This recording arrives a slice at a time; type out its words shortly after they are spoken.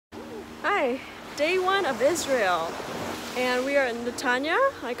Hi! Day 1 of Israel. And we are in Netanya.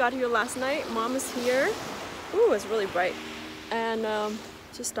 I got here last night. Mom is here. Ooh, it's really bright. And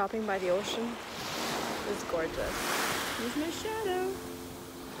just stopping by the ocean. It's gorgeous. Here's my shadow.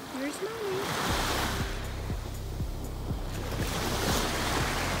 Here's Mommy.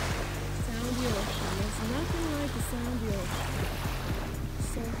 Sound of the ocean. There's nothing like the sound of the ocean.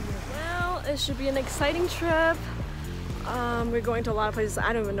 So beautiful. Well, it should be an exciting trip. We're going to a lot of places.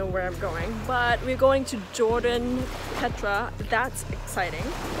 I don't even know where I'm going, but we're going to Jordan, Petra. That's exciting,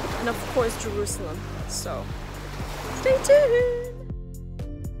 and of course Jerusalem. So stay tuned.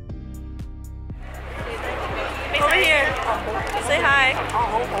 Over here. Say hi.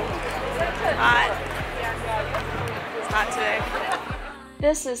 Hot. It's hot today.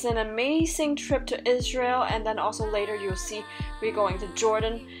 This is an amazing trip to Israel, and then also later you'll see we're going to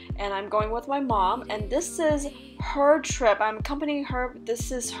Jordan, and I'm going with my mom, and this is her trip. I'm accompanying her.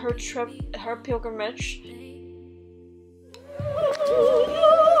 This is her trip, her pilgrimage.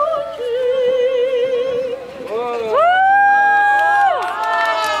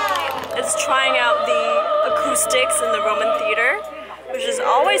 It's trying out the acoustics in the Roman theater, which is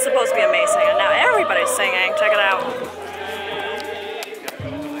always supposed to be amazing, and now everybody's singing. Check it out.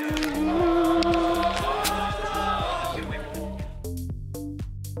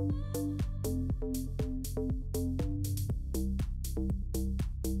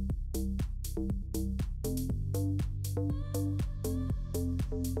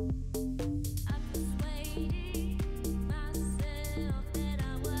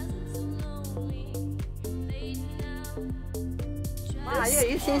 Yeah,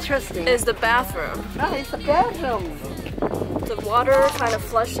 it's interesting. Is the bathroom. Oh, it's the bathroom. The water kind of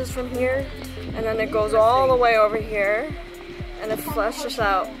flushes from here, and then it goes all the way over here, and it flushes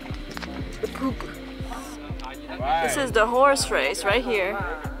out the poop. This is the horse race right here.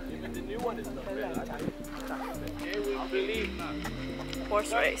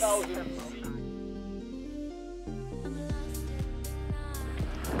 Horse race.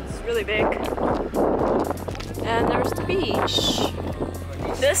 It's really big. And there's the beach.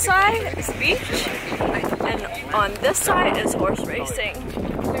 This side is beach, and on this side is horse racing.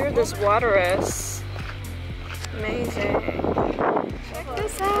 There this water is. Amazing. Check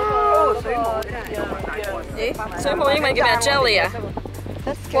this out. So you might give me a jelly.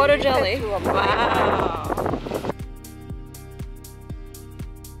 Water jelly. Wow.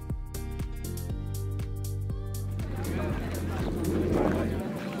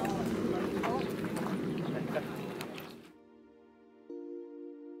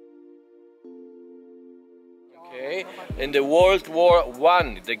 Okay, in the World War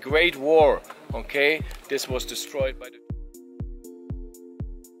I, the Great War, okay, this was destroyed by the...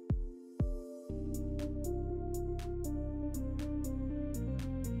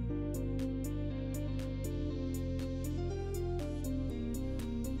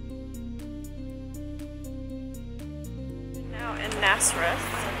 Now in Nazareth,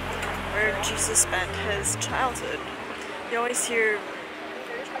 where Jesus spent his childhood. You always hear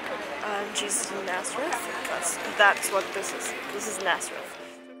Jesus in Nazareth. That's what this is. This is Nazareth.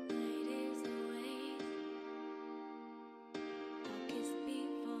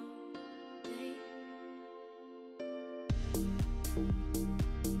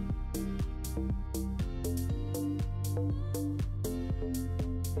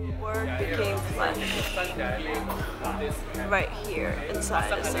 Word became flesh. Right here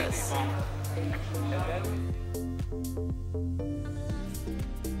inside it says.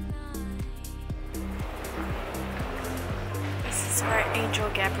 This is where Angel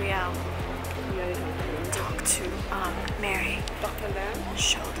Gabriel talked to Mary.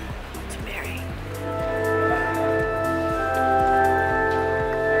 Showed to Mary.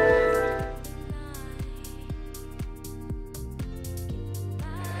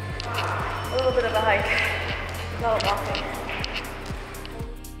 A little bit of a hike. A lot of walking.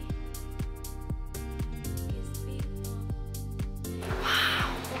 Wow.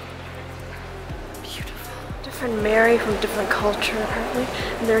 Beautiful. Different Mary from different culture, apparently.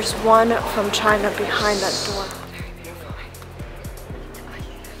 And there's one from China behind that door. Very beautiful.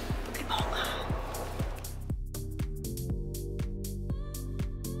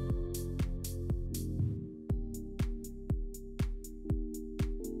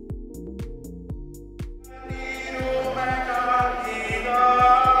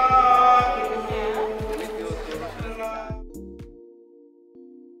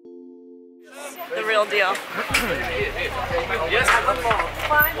 The real deal. Yes.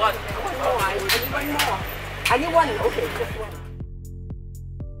 One. I need one. Okay, just one.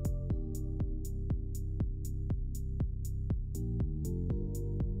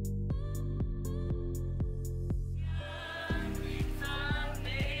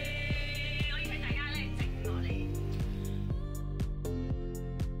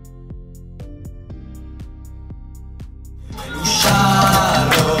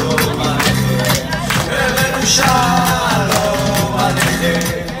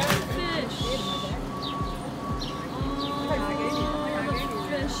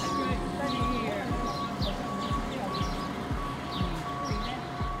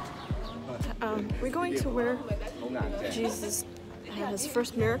 we're going to where Jesus had his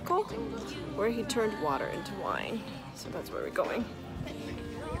first miracle, where he turned water into wine. So that's where we're going.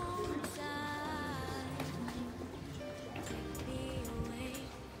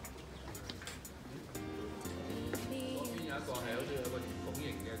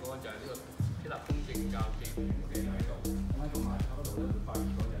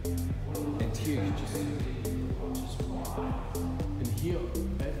 And here you just and here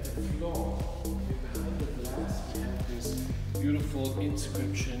at the floor behind the glass we have this beautiful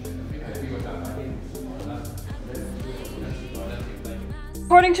inscription.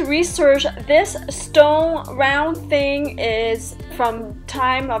 According to research, this stone round thing is from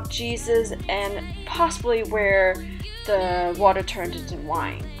time of Jesus and possibly where the water turned into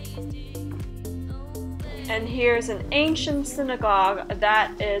wine. And here's an ancient synagogue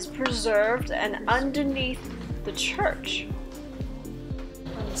that is preserved and underneath the church.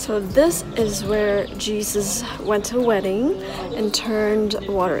 So this is where Jesus went to a wedding and turned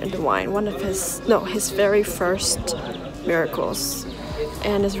water into wine. One of his very first miracles.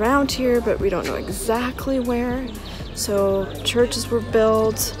 And it's around here, but we don't know exactly where. So churches were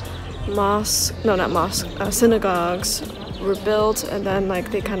built, synagogues were built, and then like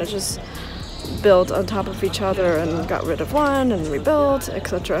they kind of just built on top of each other and got rid of one and rebuilt,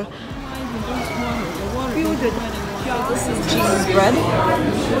 etc. This is Jesus bread,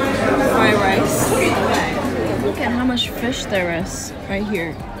 fried rice. Look at how much fish there is right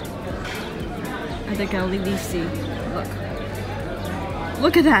here at the Galilee Sea.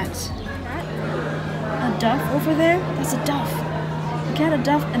 Look at that! A duff over there? That's a duff. You got a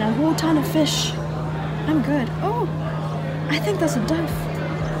duff and a whole ton of fish. I'm good. Oh, I think that's a duff.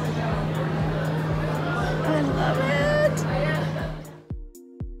 I love it!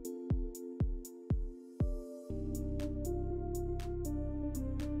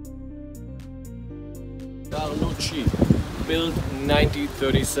 Galilee, built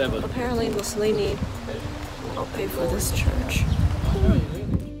 1937. Apparently Mussolini helped pay for this church.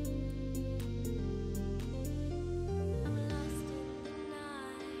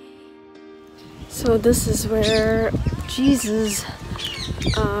 So this is where Jesus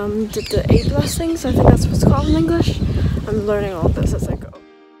did the 8 blessings. I think that's what's called in English. I'm learning all this as I go.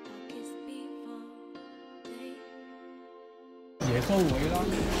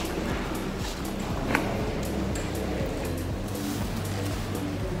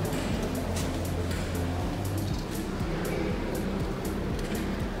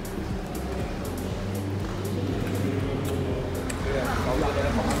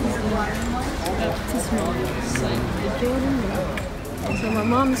 So my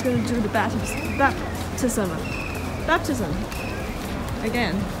mom is going to do the baptism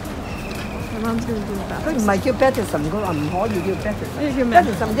again. My mom's going to do the baptism. 佢唔係叫 baptism， 佢話唔可以叫 baptism。呢個叫咩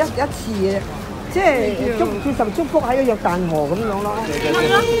baptism 一次嘅，即係接受祝福喺個約旦河咁樣咯。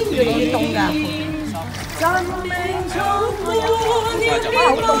越嚟越凍㗎。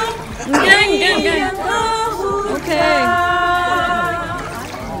唔驚。OK。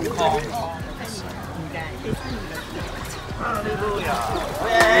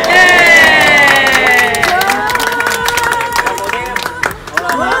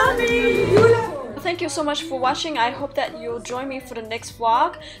Thank you so much for watching. I hope that you'll join me for the next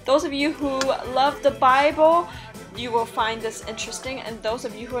vlog. Those of you who love the Bible, you will find this interesting, and those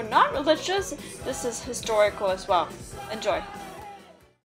of you who are not religious, this is historical as well. Enjoy.